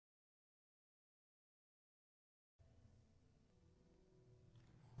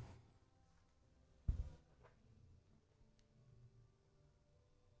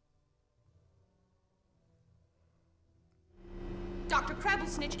Dr.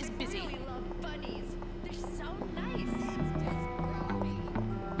 Crabblesnitch is busy. I really love bunnies. They're so nice.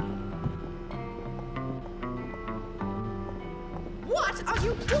 What are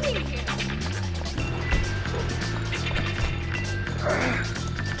you doing here?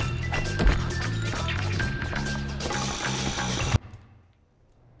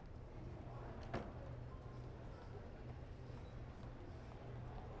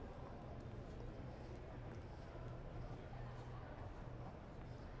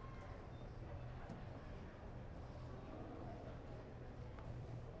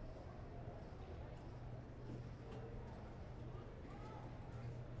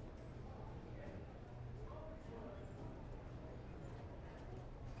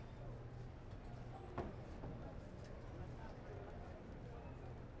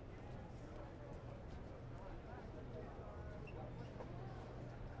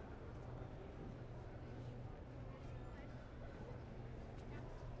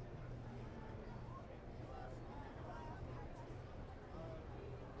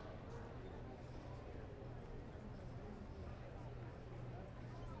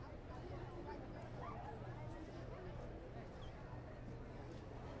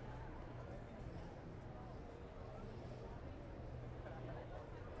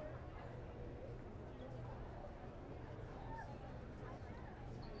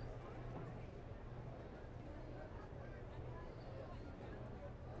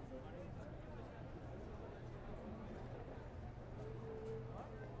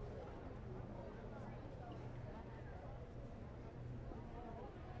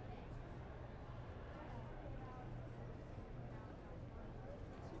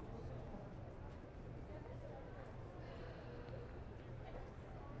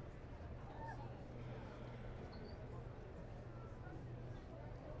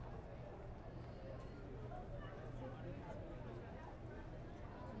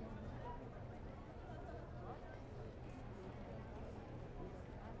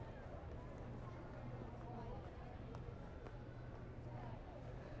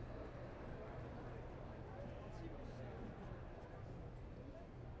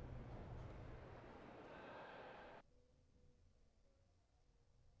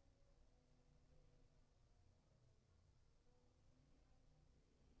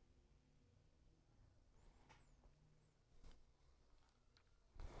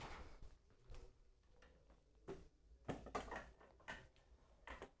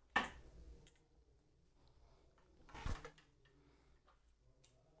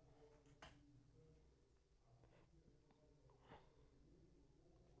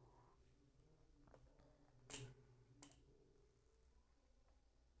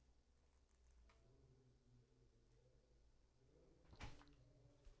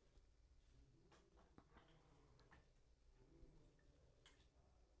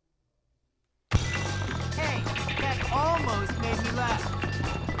 Almost made me laugh.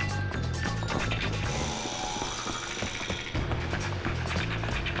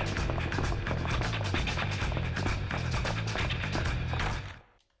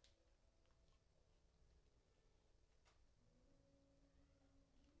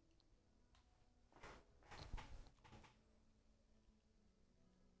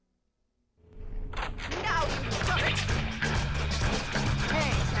 Now you've done it!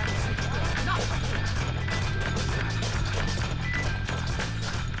 Hey,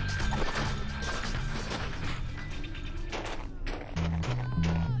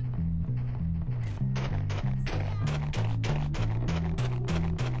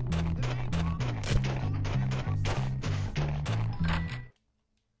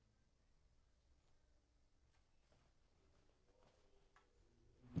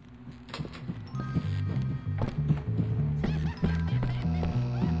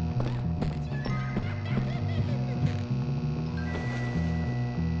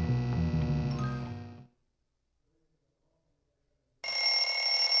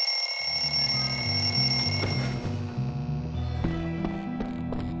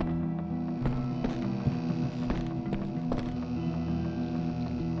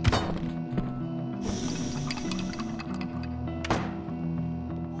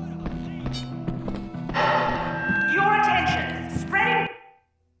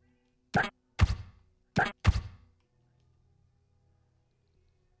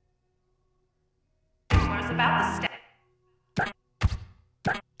 Not about the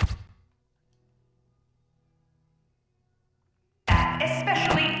staff,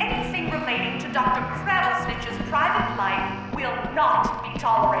 especially anything relating to Dr. Crabblesnitch's private life, will not be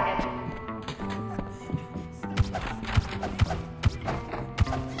tolerated.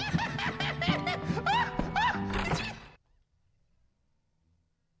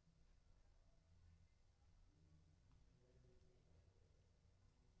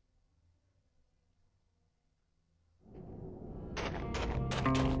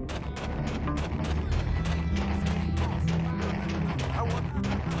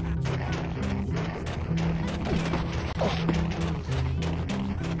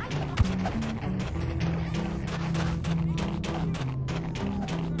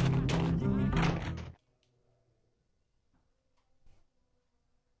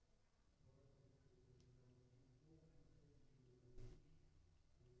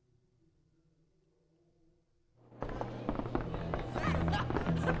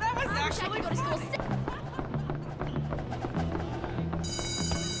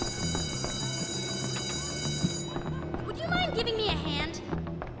 giving me a hand?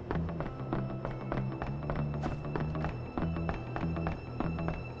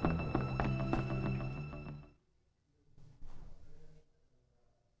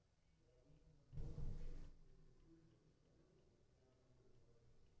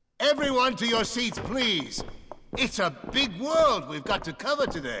 Everyone to your seats, please. It's a big world we've got to cover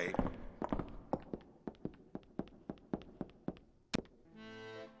today.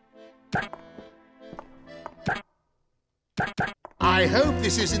 I hope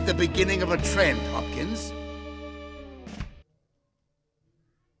this isn't the beginning of a trend, Hopkins.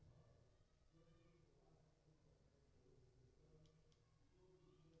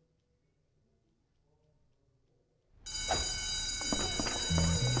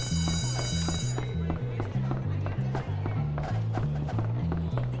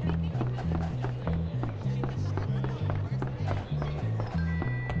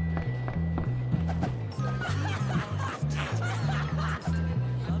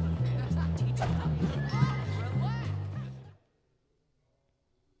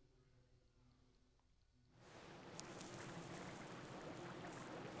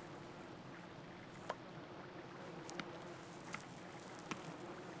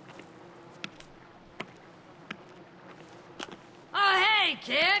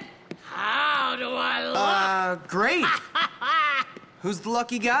 Kid, how do I look? Great. Who's the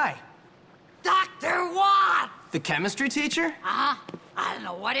lucky guy? Dr. Watts! The chemistry teacher? I don't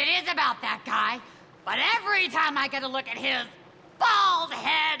know what it is about that guy, but every time I get to look at his bald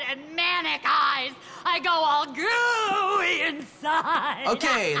head and manic eyes, I go all gooey inside.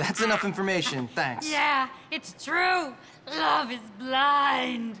 Okay, that's enough information, thanks. Yeah, it's true. Love is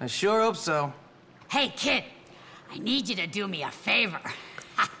blind. I sure hope so. Hey, kid, I need you to do me a favor.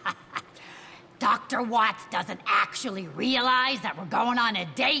 Dr. Watts doesn't actually realize that we're going on a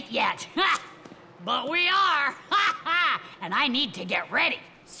date yet. But we are. And I need to get ready.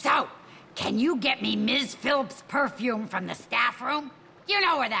 So, can you get me Ms. Phillips' perfume from the staff room? You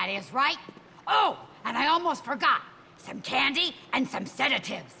know where that is, right? Oh, and I almost forgot. Some candy and some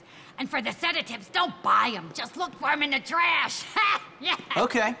sedatives. And for the sedatives, don't buy them. Just look for them in the trash. Yeah.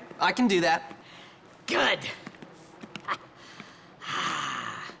 Okay, I can do that. Good.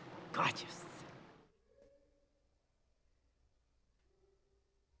 Gorgeous.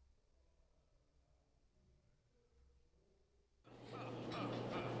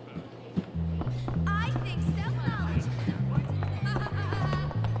 I think self-knowledge.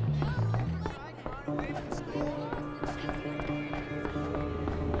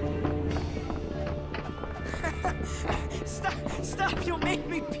 Stop, you'll make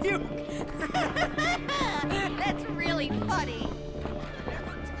me puke. That's really funny.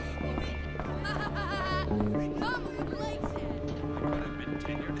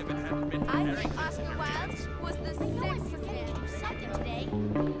 I think Oscar Wilde was the sixth. We're gonna do something today.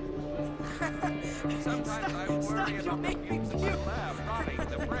 Sometimes I worry about the things in my lab rotting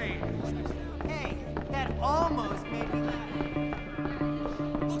the brain. Hey, that almost made me laugh.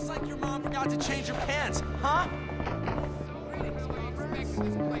 Looks like your mom forgot to change her pants, huh? I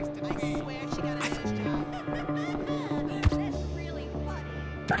swear she got a nice job. That's really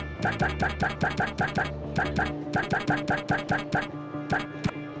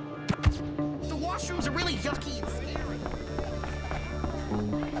The washrooms are really yucky and scary.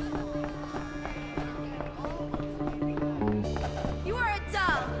 You are a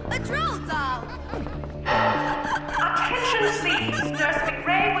doll, a droll doll. Attention, please. Nurse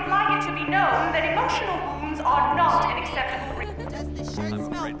McRae would like it to be known that emotional wounds are not an acceptable Does the shirt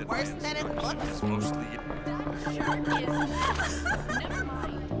smell worse than it looks? Mostly. That shirt is. Never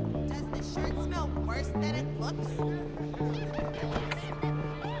mind. Does the shirt smell worse than it looks?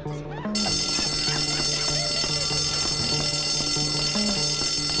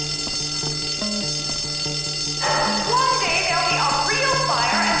 One day there'll be a real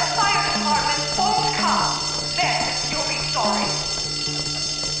fire and the fire department won't come. Then you'll be sorry.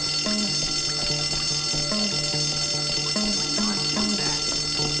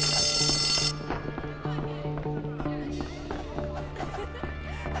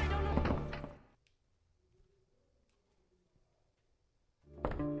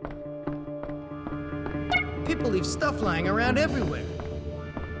 People leave stuff lying around everywhere.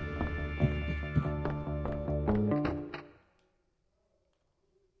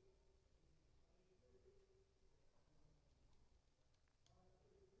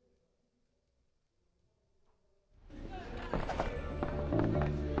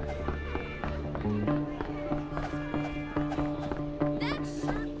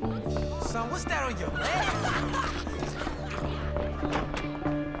 Son, what's that on your leg?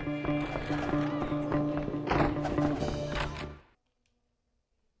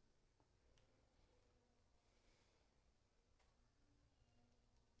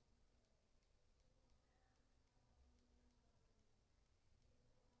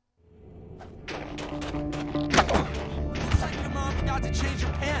 forgot to change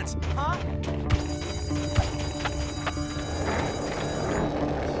your pants, huh?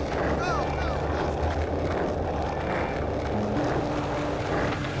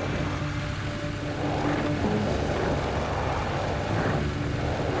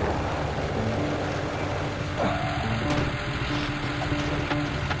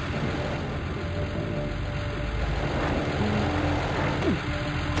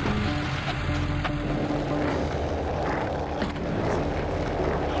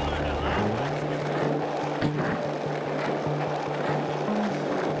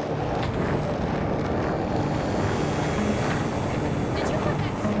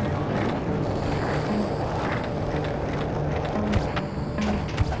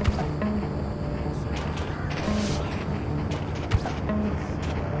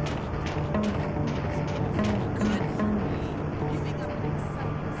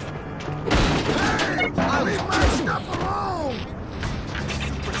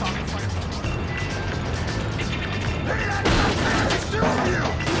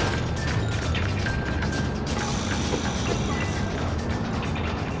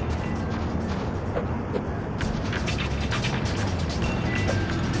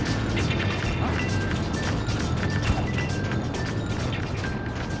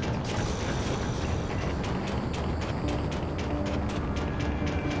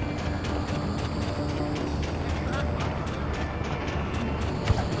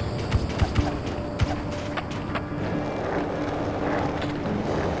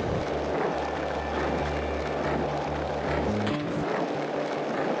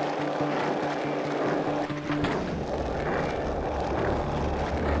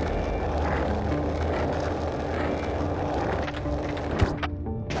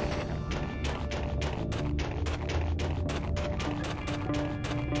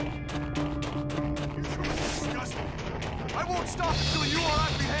 Stop until you are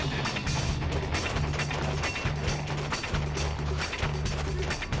apprehended!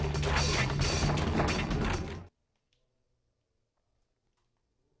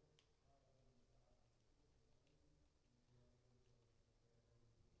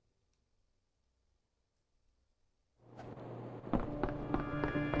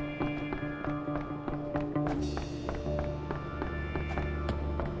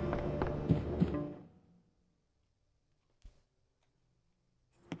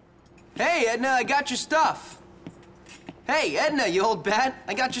 Hey, Edna, I got your stuff. Hey, Edna, you old bat,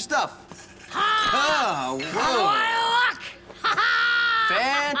 I got your stuff. Ha! Oh, How whoa. do I look?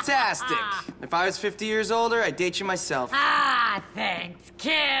 Ha-ha! Fantastic. If I was 50 years older, I'd date you myself. Ah, thanks,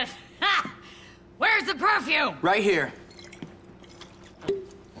 kid. Ha! Where's the perfume? Right here.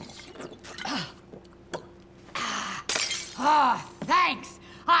 Oh, thanks.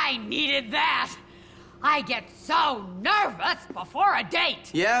 I needed that. I get so nervous before a date.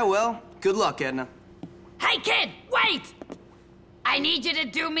 Yeah, well, good luck, Edna. Hey, kid, wait! I need you to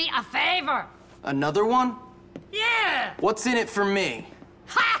do me a favor. Another one? Yeah! What's in it for me?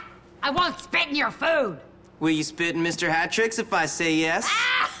 Ha! I won't spit in your food. Will you spit in Mr. Hattricks if I say yes?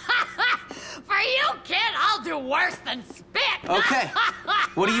 For you, kid, I'll do worse than spit. Okay.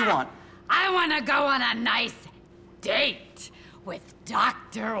 What do you want? I want to go on a nice date with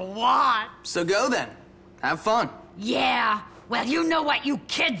Dr. Watt. So go then. Have fun. Yeah, well, you know what you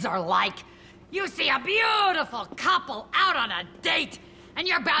kids are like. You see a beautiful couple out on a date, and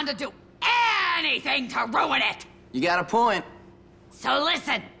you're bound to do anything to ruin it. You got a point. So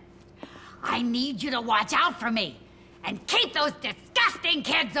listen, I need you to watch out for me and keep those disgusting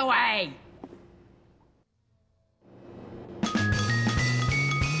kids away.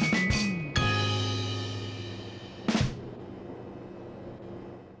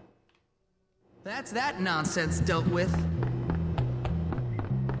 That's that nonsense dealt with.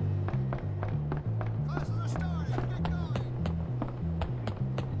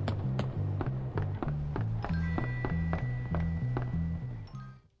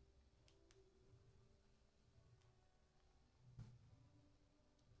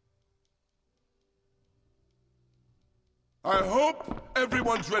 I hope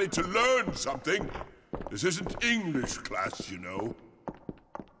everyone's ready to learn something. This isn't English class, you know.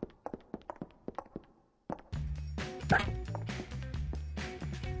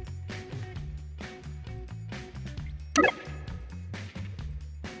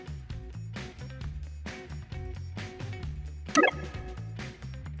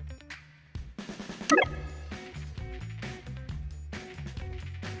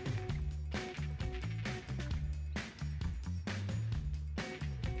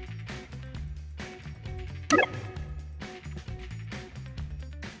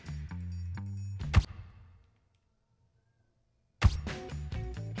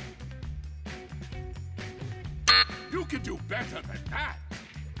 You can do better than that.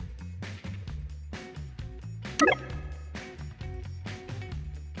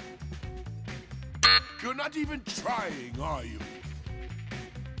 You're not even trying, are you?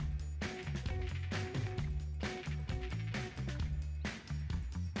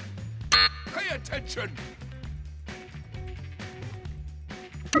 Pay attention!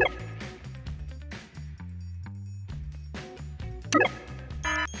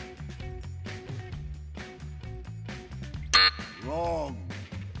 Wrong.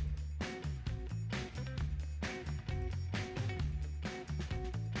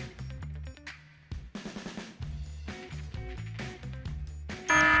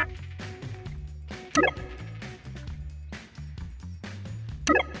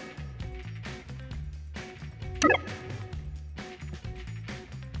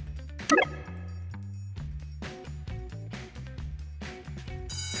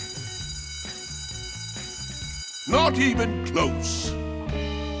 Not even close.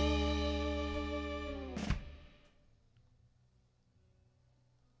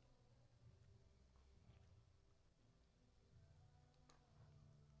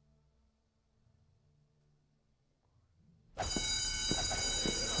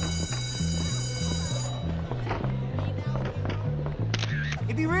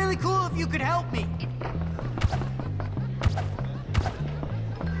 It'd be really cool if you could help me.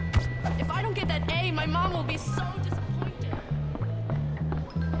 If I don't get that A, my mom will be so disappointed.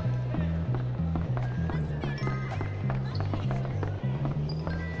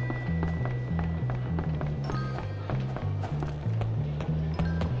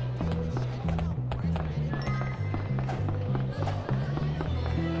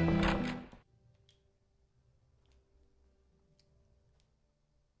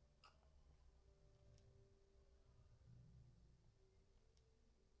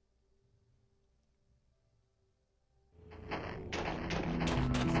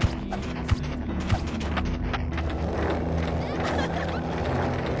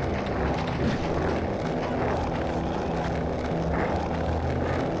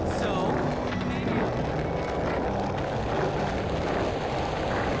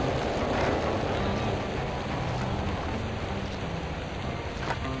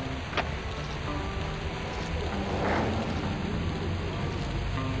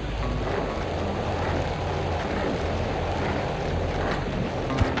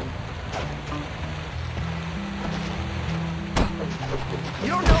 You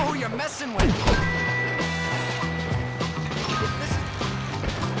don't know who you're messing with.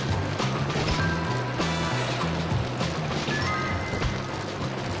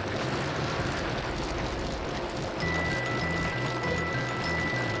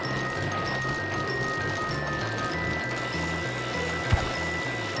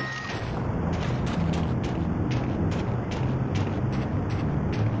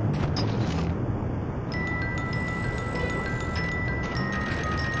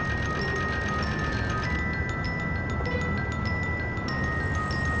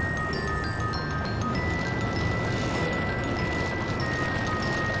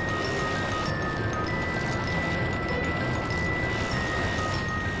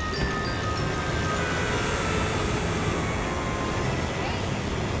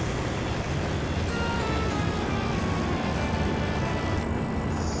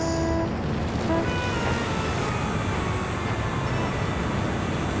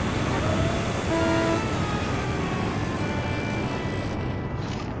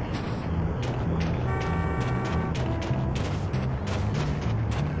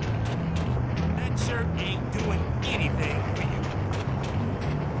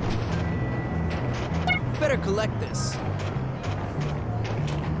 Better collect this.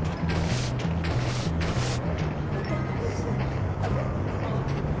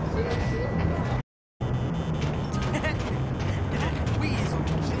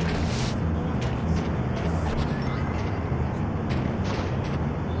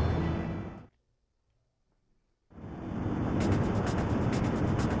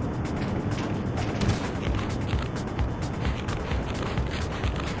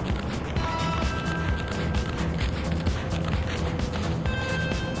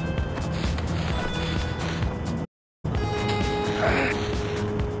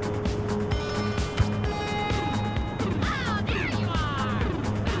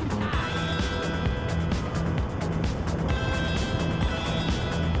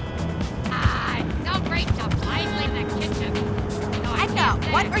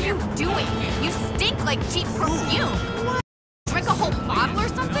 What are you doing? You stink like cheap perfume. Drink a whole bottle or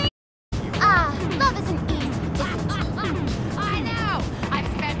something? Love isn't easy. I know. I've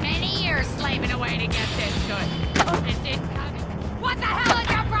spent many years slaving away to get this good. It didn't come. What the hell is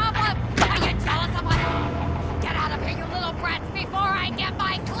your problem? Are you jealous of what? Get out of here, you little brats, before I get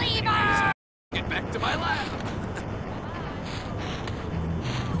my cleaver! Get back to my lab.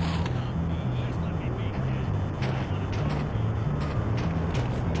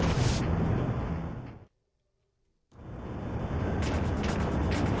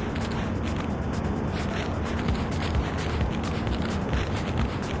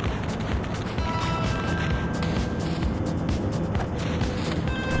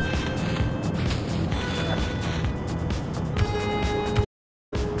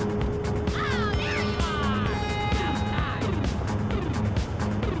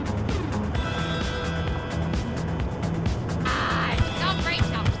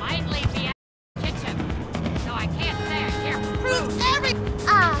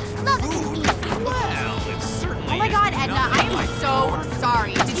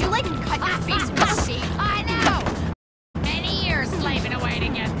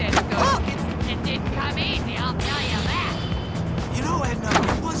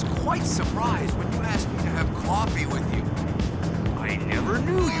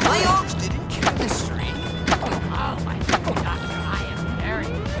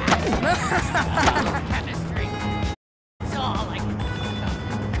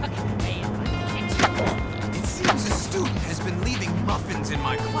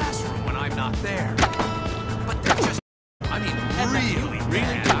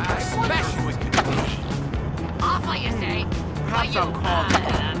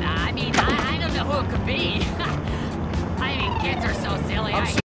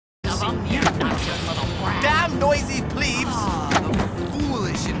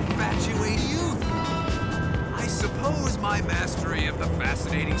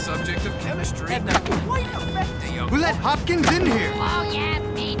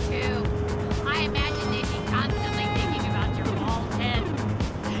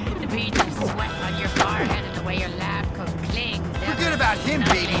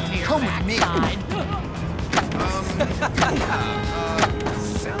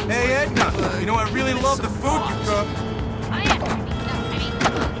 Hey, Edna, you know I really love the food you cook. Oh, yeah.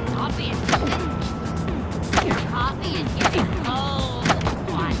 Your coffee is getting cold.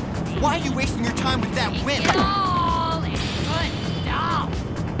 Why are you wasting your time with that wimp? It all is good stuff.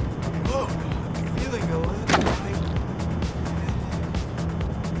 Oh, feeling a little like...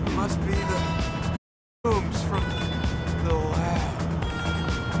 Must be the rooms from the lab.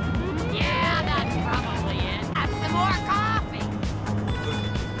 Yeah, that's probably it. Have some more coffee.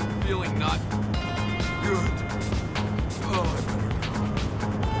 Feeling not good. Oh, I better go.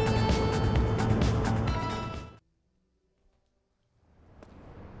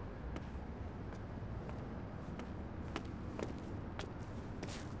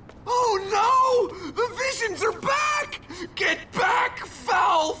 Oh no! The visions are back! Get back,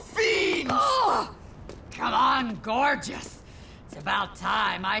 foul fiends! Oh, come on, gorgeous. It's about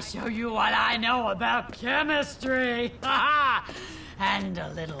time I show you what I know about chemistry. And a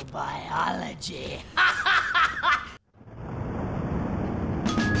little biology.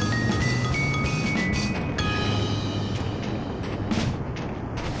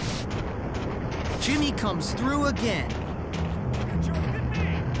 Jimmy comes through again.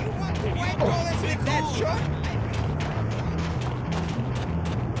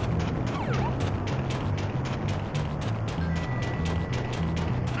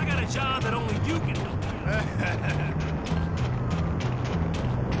 I got a job that only you can do.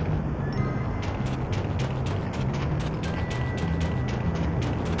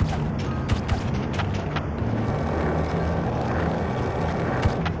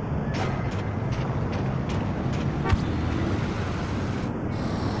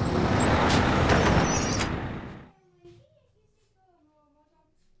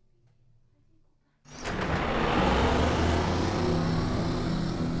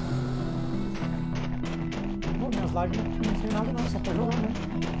 Minhas lágrimas não sei nada não, só tô jogando, né?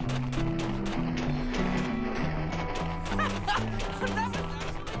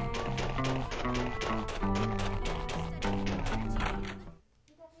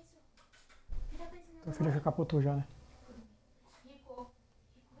 Tua filha já capotou já, né?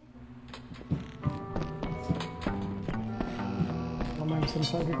 Mamãe, você não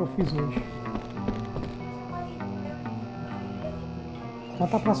sabe o que eu fiz hoje.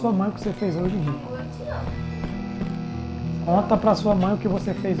 Conta pra sua mãe o que você fez hoje, Rico. Conta pra sua mãe o que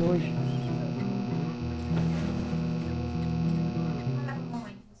você fez hoje.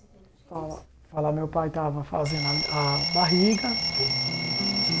 Fala, meu pai tava fazendo a barriga.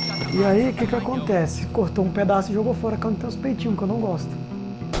 E aí, o que que acontece? Cortou um pedaço e jogou fora, que eu não tenho os peitinhos, que eu não gosto.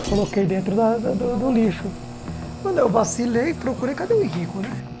 Coloquei dentro do lixo. Quando eu vacilei, procurei, cadê o Henrico, né?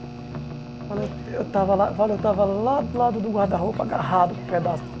 Eu tava lá do lado do guarda-roupa, agarrado com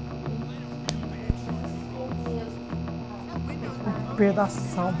um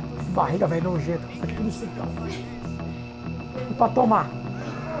pedação, barriga velho nojento, isso aqui tudo secado. E pra tomar.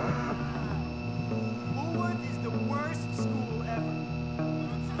 Woolworth is the worst school ever.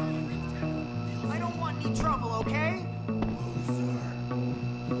 I don't want any trouble, okay?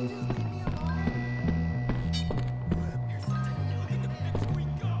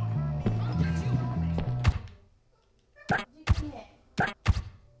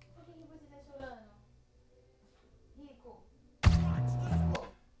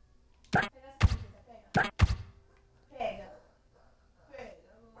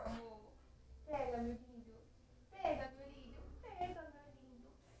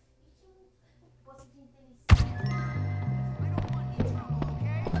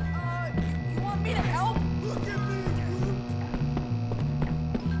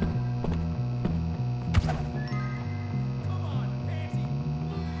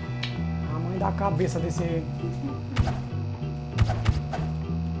 A cabeça desse.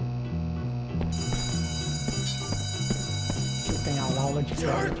 Tem aula de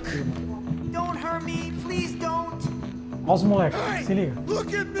Don't hurt me, please don't. Olha os moleques, se liga.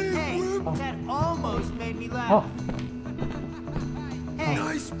 Hey, that almost made me laugh. Ó, Hey,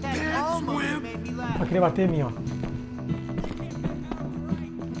 that almost made me laugh. vai querer bater em mim, ó.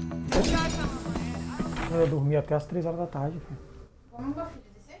 Eu dormi até as 3 horas da tarde, filho. Vamos, meu filho,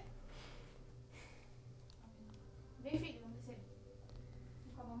 descer? Vem, filho, vamos descer.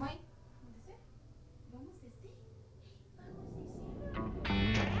 Vem com a mamãe? Vamos descer? Vamos descer?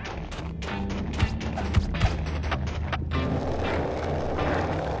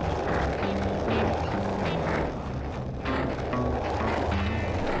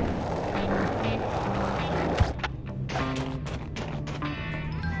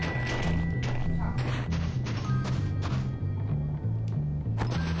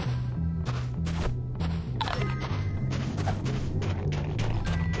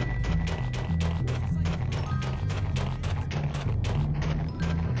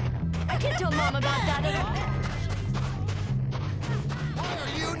 I can't tell Mom about that at all. Why are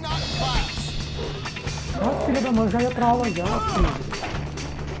you not in class? Ah, filha da mãe, já ia pra aula já, filho.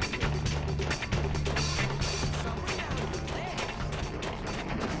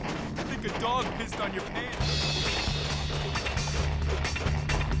 I think a dog pissed on your pants.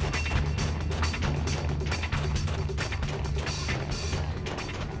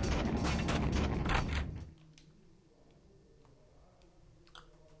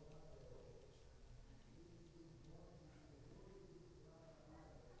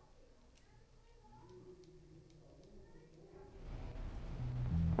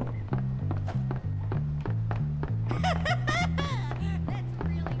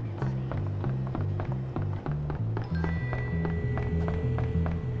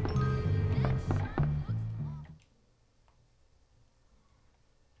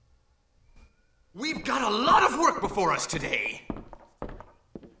 We've got a lot of work before us today.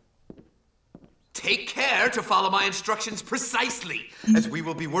 Take care to follow my instructions precisely, as we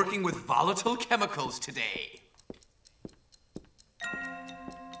will be working with volatile chemicals today.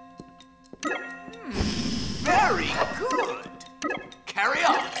 Very good. Carry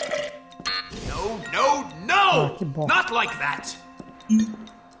on. No, no, no! Not like that.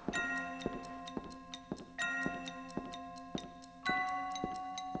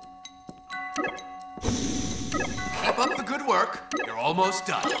 Keep up the good work. You're almost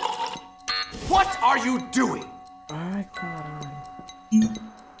done. What are you doing? Ai, caralho.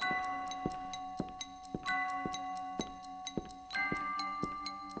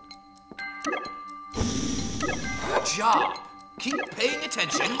 Good job. Keep paying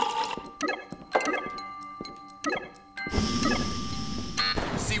attention.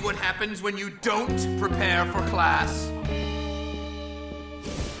 See what happens when you don't prepare for class.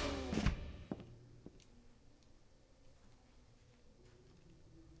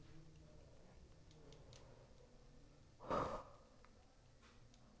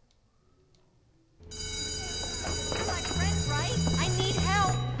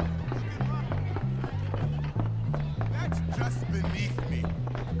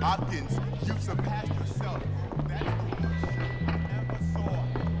 Hopkins, you've surpassed yourself. That's the worst shirt I ever saw.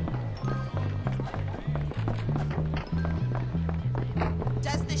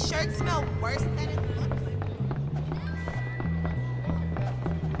 Does the shirt smell worse than it looks?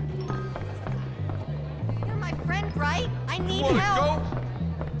 You're my friend, right? I need help.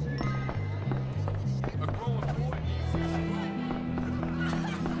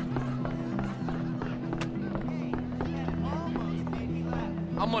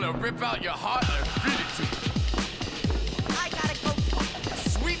 I'm gonna rip out your heart and feed it to you. I gotta go.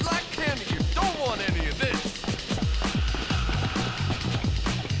 Sweet like candy, you don't want any of this.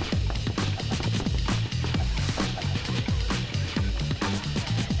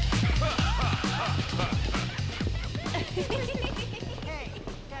 Hey,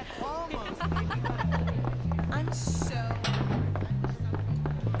 that almost made me laugh. I'm so.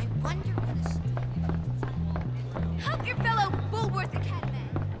 I wonder what is. Help your fellow Bullworth Academy.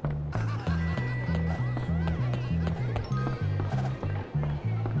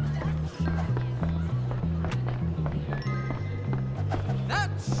 That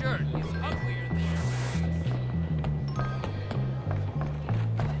shirt is uglier than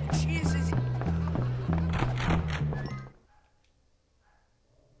Jesus.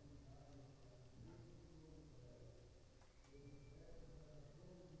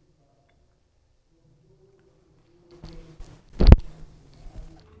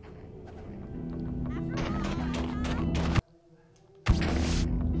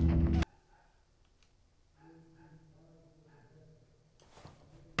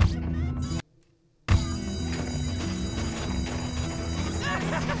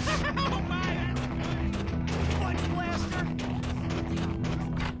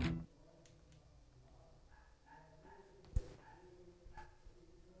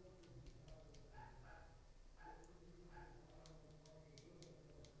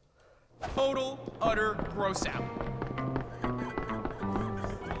 total, utter gross out.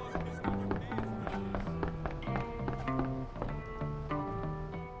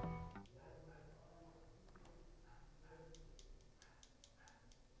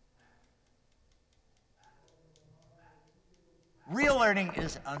 Real learning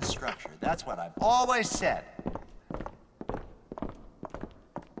is unstructured. That's what I've always said.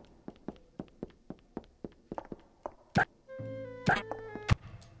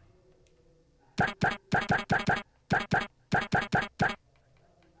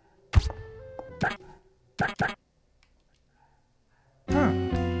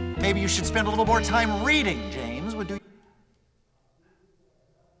 Maybe you should spend a little more time reading, James. Would do.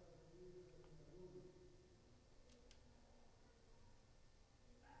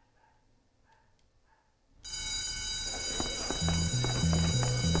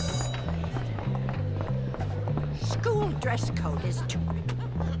 School dress code is too.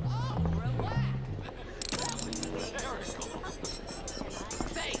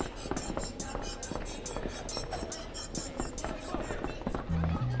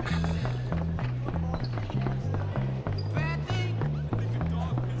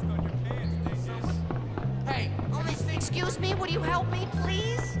 Hey, excuse me, would you help me,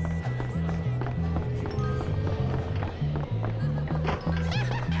 please?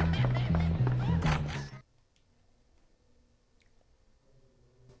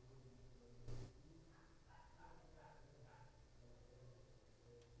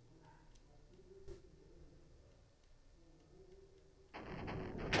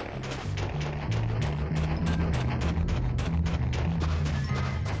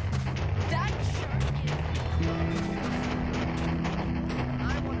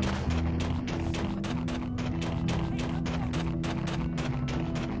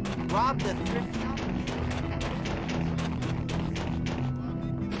 Rob the thrift shop?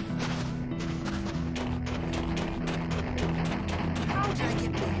 How did I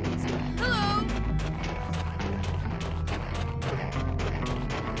get back? Hello?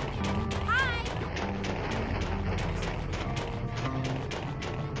 Hi.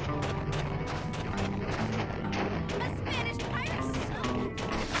 A Spanish pirate.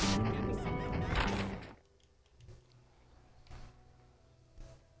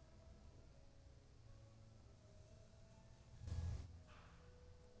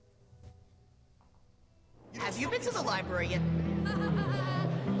 Have you been to the library yet?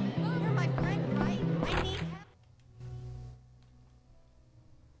 You're my friend, right? I need help.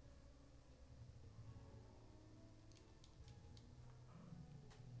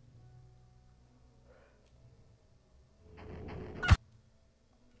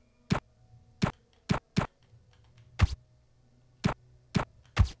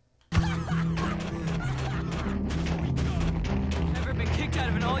 Never been kicked out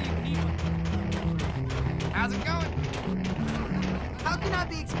of an all-you-can-eat one. How's it going? How can I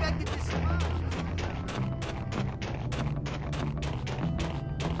be expected to survive?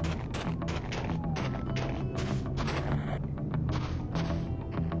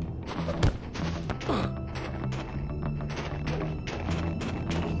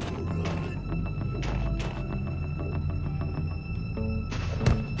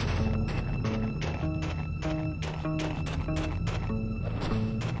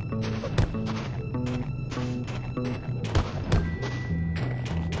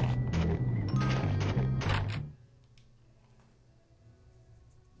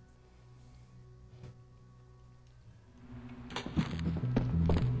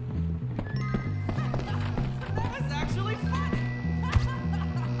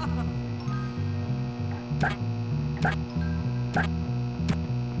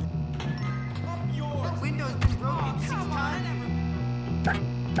 Window's been broken 6 times.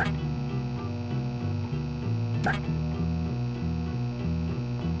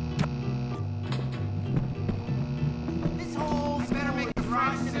 This hole's better make it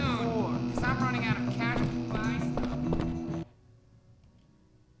right soon, because I'm running out of cash to buy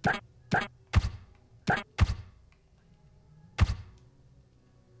stuff.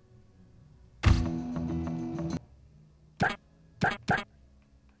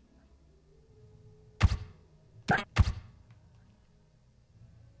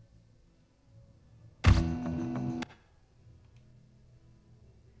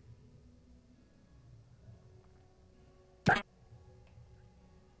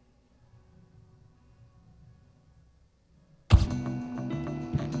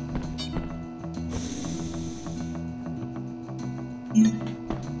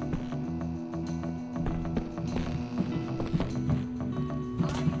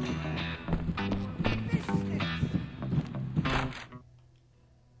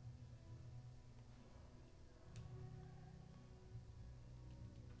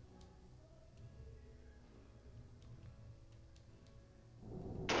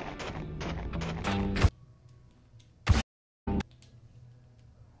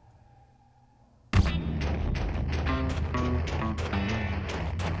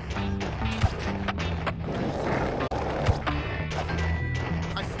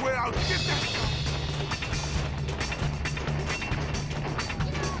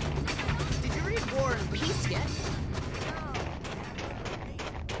 Did you read War and Peace yet?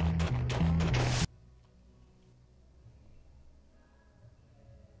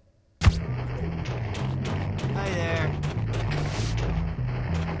 Hi there.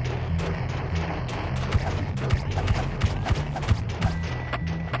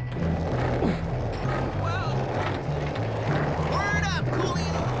 Word up,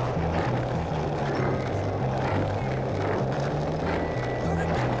 Coolio!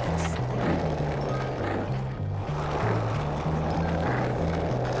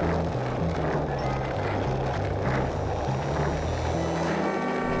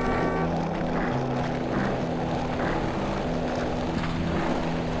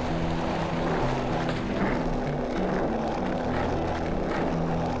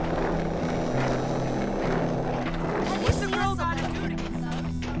 What's the girl got to do to get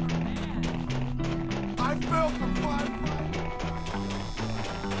I fell for fun.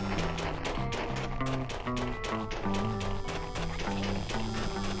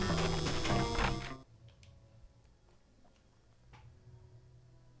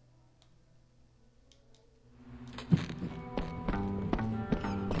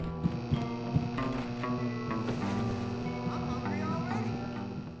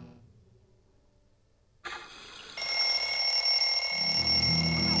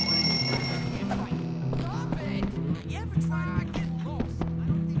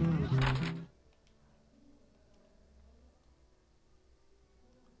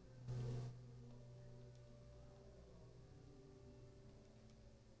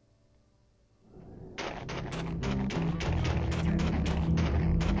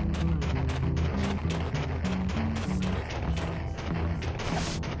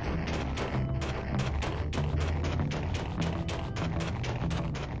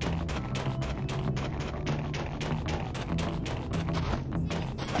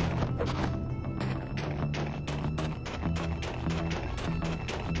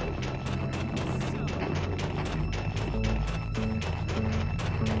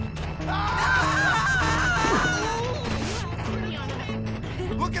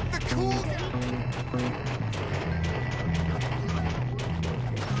 Look at the cool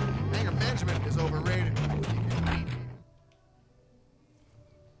anger management is overrated.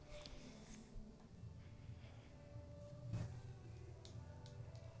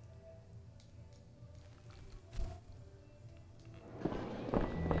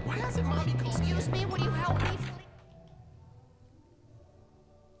 Why hasn't Mommy called? Excuse me, will you help me?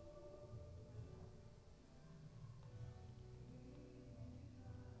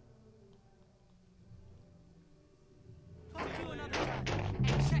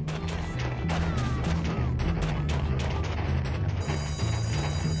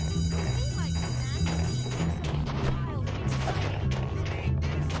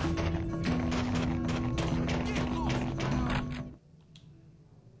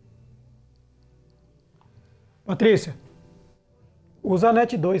 Patrícia, usa a net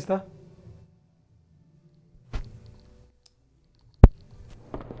 2, tá?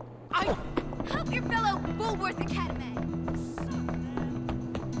 Help your fellow Bullworth Academy.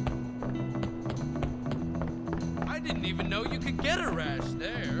 didn't even know you could get a rash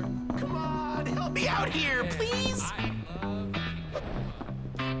there. Come on, help me out here, please.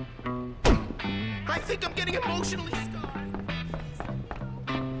 I think I'm getting emotionally scarred.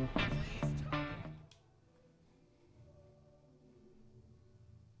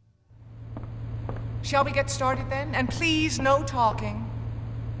 Shall we get started then? And please, no talking.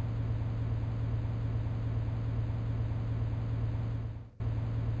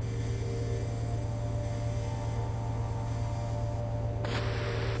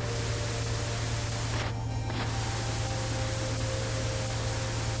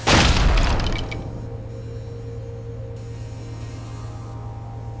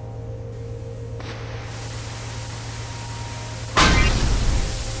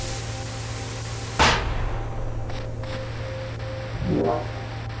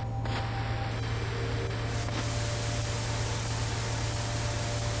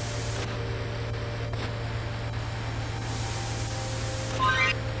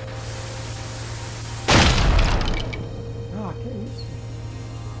 Ah, que isso?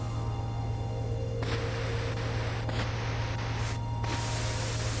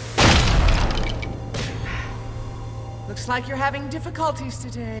 Looks like you're having difficulties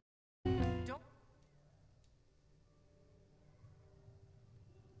today. Don't...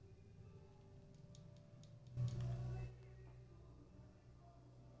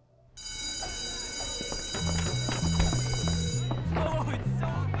 Oh, it's so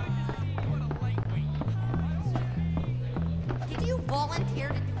good to see you. What a lightweight. Did you volunteer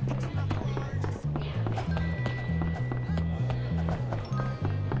to do fixing the car?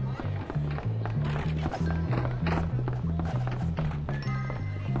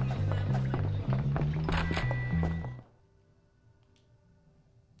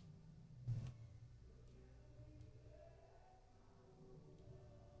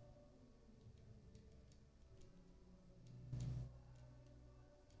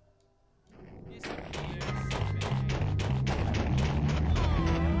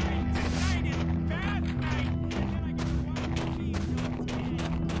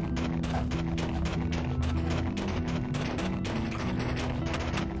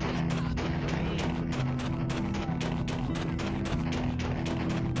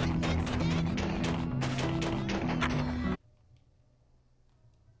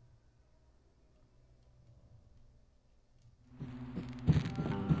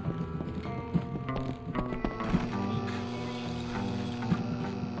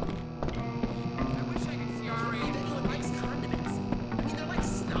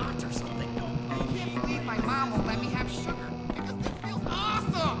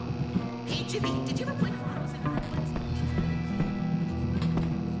 Jimmy, did you ever play Chronos in Gremlins?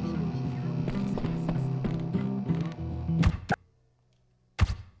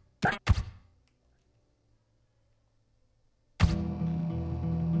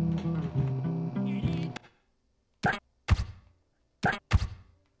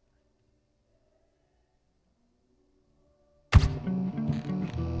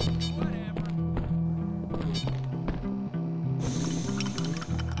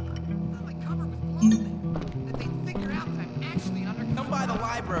 Come by the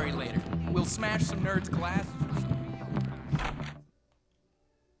library later. We'll smash some nerds' glasses or something.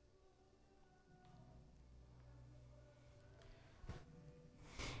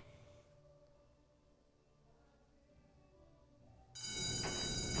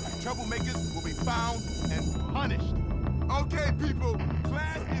 Troublemakers will be found and punished. Okay, people,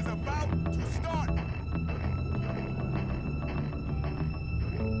 class is about to start.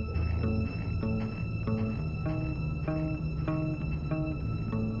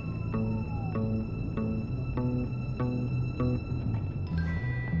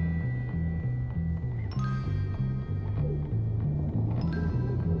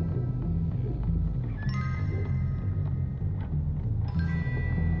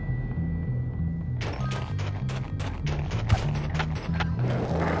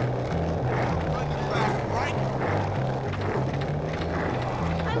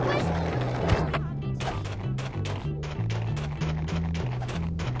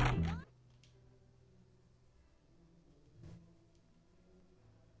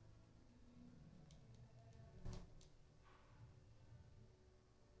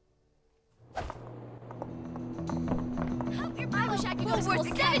 I wish I could go to school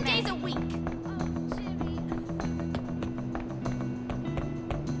 7 days a week.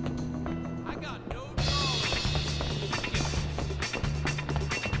 I got no trouble.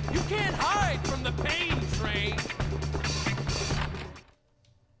 You can't hide from the pain train.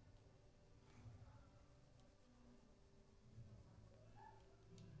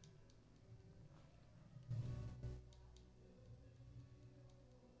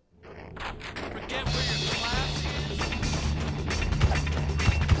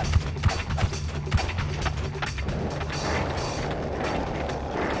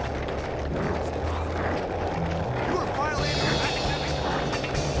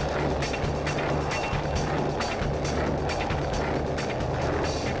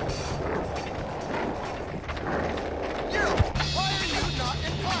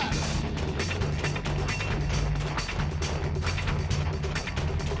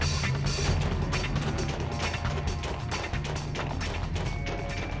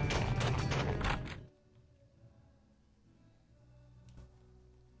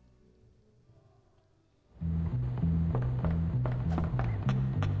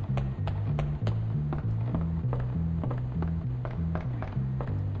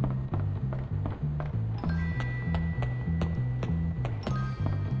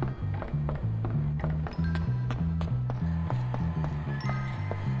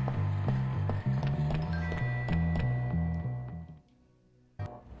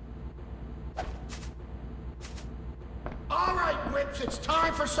 Crips, it's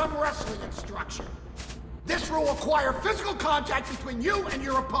time for some wrestling instruction. This will require physical contact between you and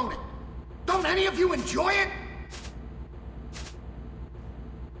your opponent. Don't any of you enjoy it?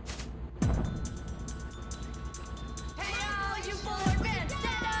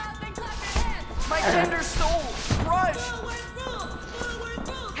 My tender soul, crushed!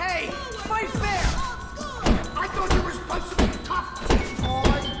 Hey, fight fair! I thought you were supposed to be tough,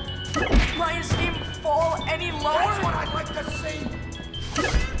 boy! My esteem fall any lower? That's what I'd like to see!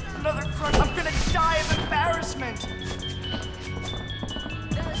 Another crush, I'm gonna die of embarrassment!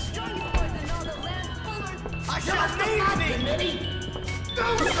 You're amazing, Mitty!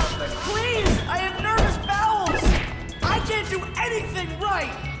 Do something! Please, I have nervous bowels! I can't do anything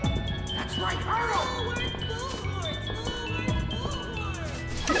right! That's right, hurl!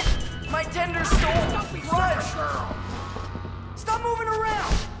 My tender soul, Don't be crush! such a girl! Stop moving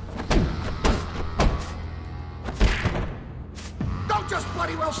around! Don't just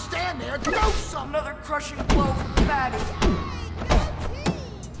bloody well stand there, do something! Another crushing blow from Fatty.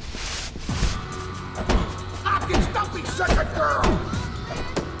 Hopkins, don't be such a girl!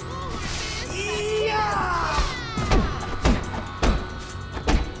 Yeah!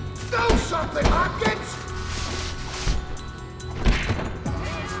 Do something, Hopkins!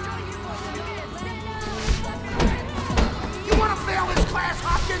 You want to fail this class,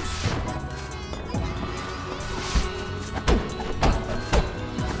 Hopkins?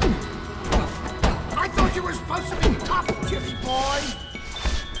 I thought you were supposed to be tough, Jimmy boy!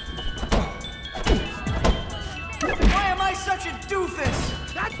 Why am I such a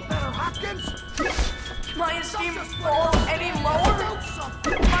doofus? That's better, Hopkins! My esteem fall any lower?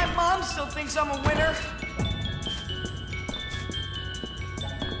 My mom still thinks I'm a winner.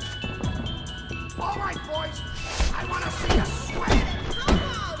 All right, boys. I want to see you sweat.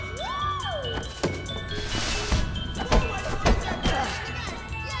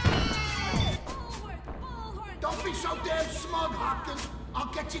 Don't be so damn smug, Hopkins.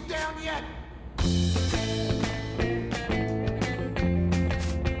 I'll get you down yet.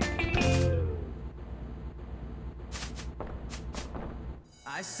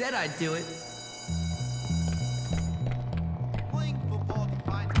 I said I'd do it. Playing football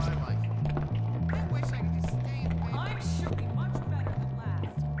defines my life. I wish I could just stay in bed. I'm sure be much better than last.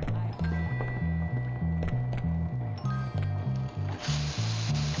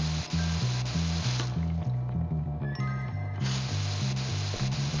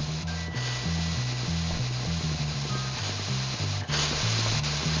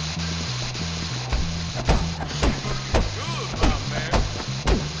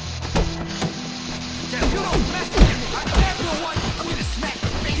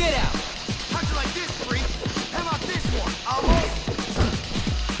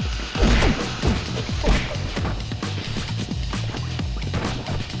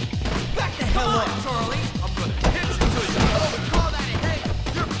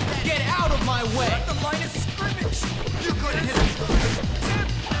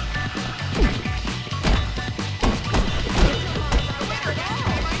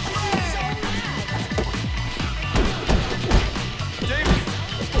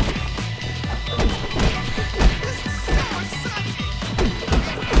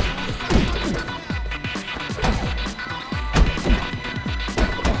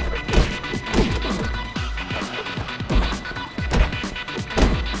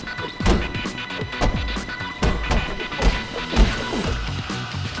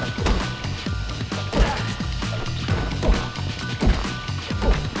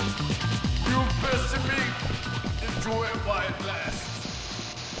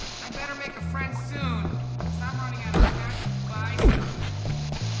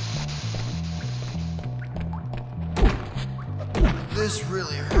 This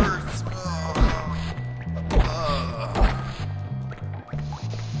really hurts.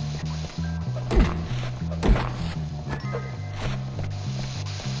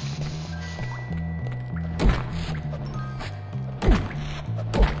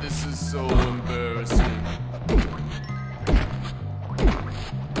 This is so embarrassing.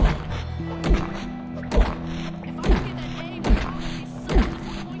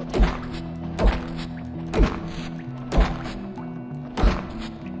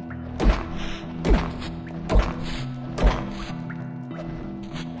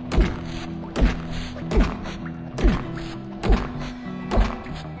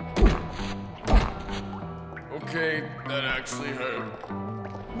 Okay, that actually hurt.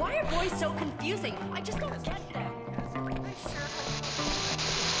 Why are boys so confusing? I just don't get them.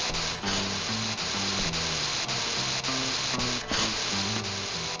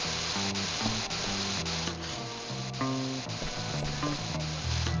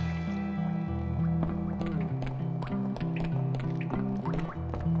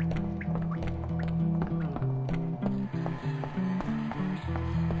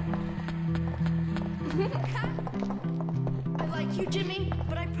 to me,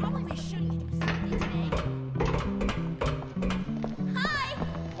 but I probably shouldn't do something today. Hi!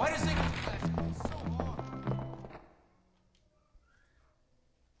 Why does English class go so hard?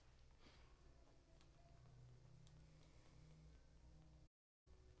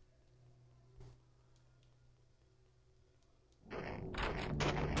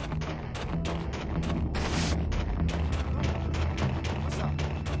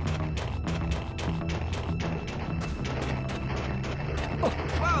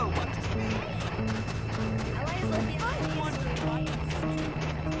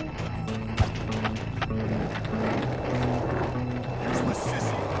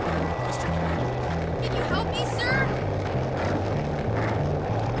 Can you help me, sir?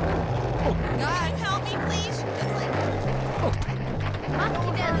 God, help me, please. It's like...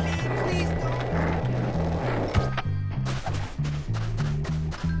 Monkey belly. Please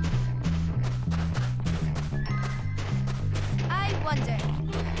I wonder...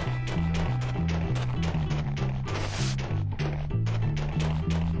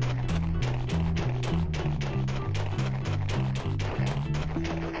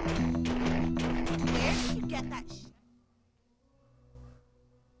 Where did you get that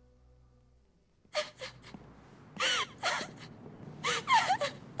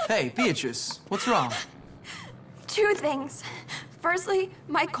Hey, Beatrice, what's wrong? Two things. Firstly,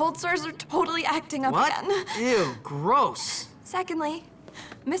 my cold sores are totally acting up What? again. Ew, gross. Secondly,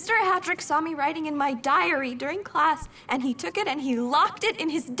 Mr. Hattrick saw me writing in my diary during class, and he took it and he locked it in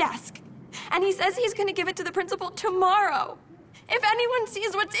his desk. And he says he's gonna give it to the principal tomorrow. If anyone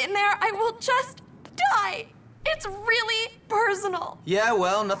sees what's in there, I will just die. It's really personal. Yeah,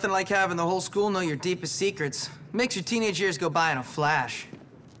 well, nothing like having the whole school know your deepest secrets. Makes your teenage years go by in a flash.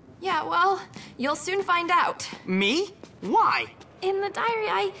 Yeah, well, you'll soon find out. Me? Why? In the diary,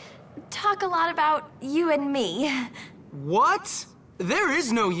 I talk a lot about you and me. What? There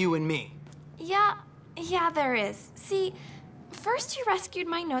is no you and me. Yeah, there is. See, first you rescued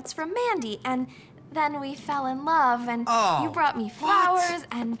my notes from Mandy, and then we fell in love, and Oh, you brought me flowers,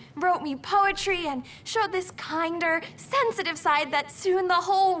 and wrote me poetry, and showed this kinder, sensitive side that soon the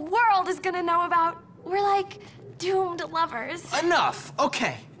whole world is gonna know about. We're like doomed lovers. Enough.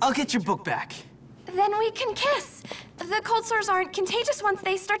 Okay, I'll get your book back. Then we can kiss. The cold sores aren't contagious once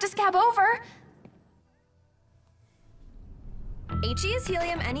they start to scab over. HE is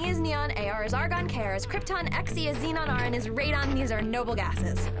helium, Ne is neon, AR is argon, KR is krypton, XE is xenon, Rn is radon. These are noble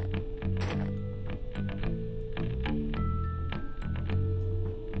gases.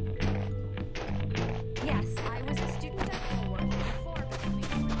 Yes, I was a student at Woolworth before becoming...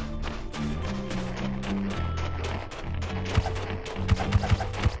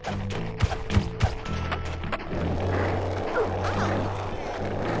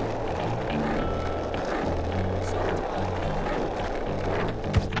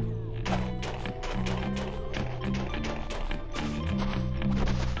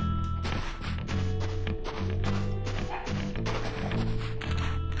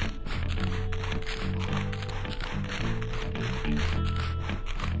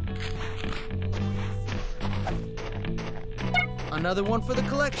 Another one for the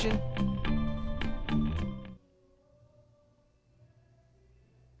collection.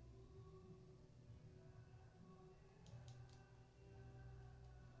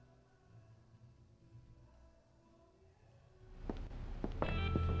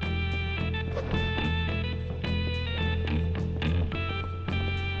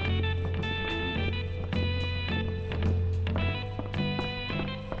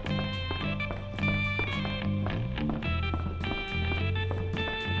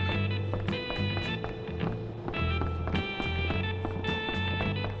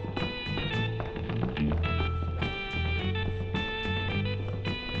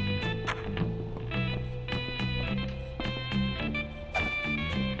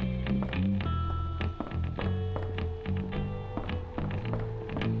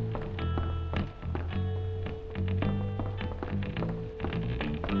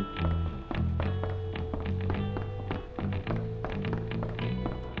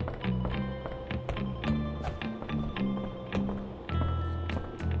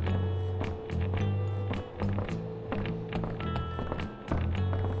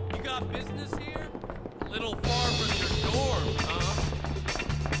 Business here? A little far from your dorm,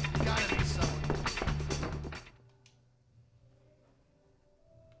 huh? Gotta be someone.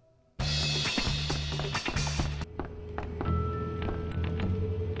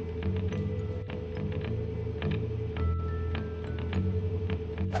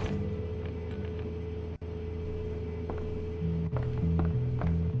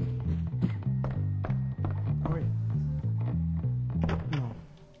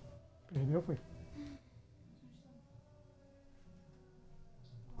 já foi.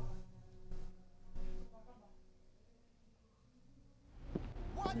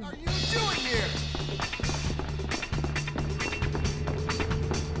 What are you doing here?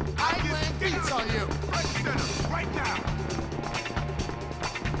 I land beats on you! Right center, right now!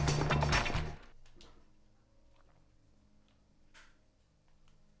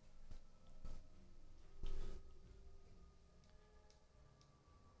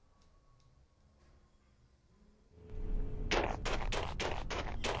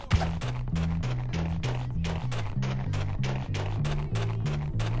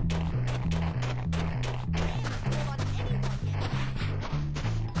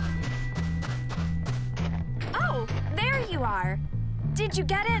 Oh, there you are. Did you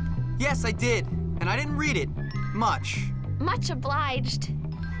get it? Yes, I did. And I didn't read it. Much. Much obliged.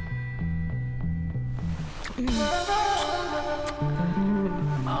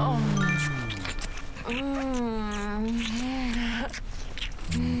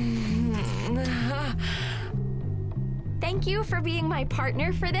 Thank you for being my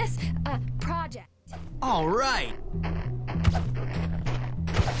partner for this project. All right.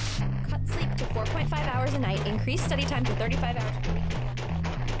 Cut sleep to 4.5 hours a night. Increase study time to 35 hours per week.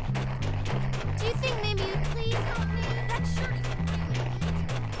 Do you think maybe you'd please help me? That shirt is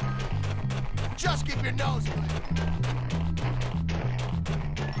really... Just keep your nose clean.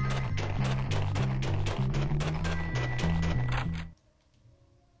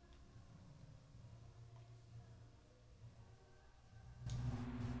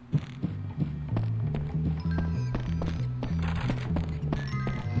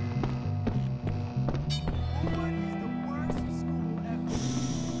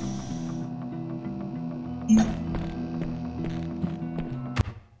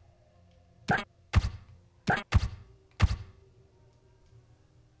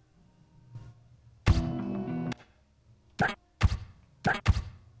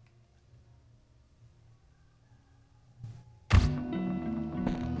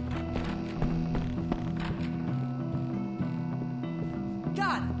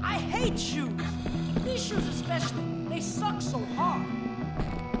 God, I hate shoes! These shoes especially, they suck so hard.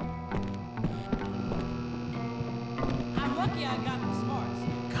 I'm lucky I got the smarts.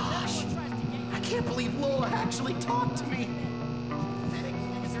 Gosh, I can't believe Lola actually talked to me.